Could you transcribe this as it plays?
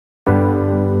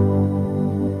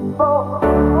I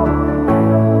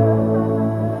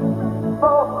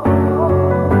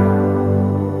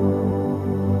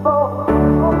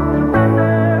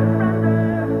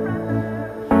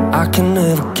can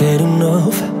never get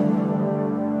enough.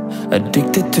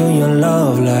 Addicted to your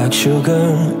love like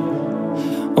sugar.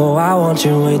 Oh, I want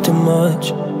you way too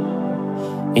much.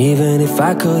 Even if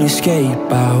I could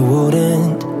escape, I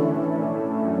wouldn't.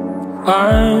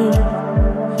 I'm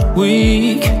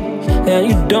weak, and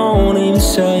you don't even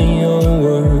say a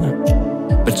word,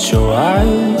 but your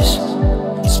eyes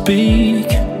speak.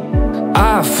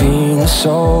 I feel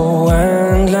so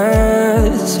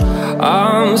endless.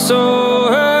 I'm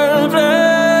so helpless.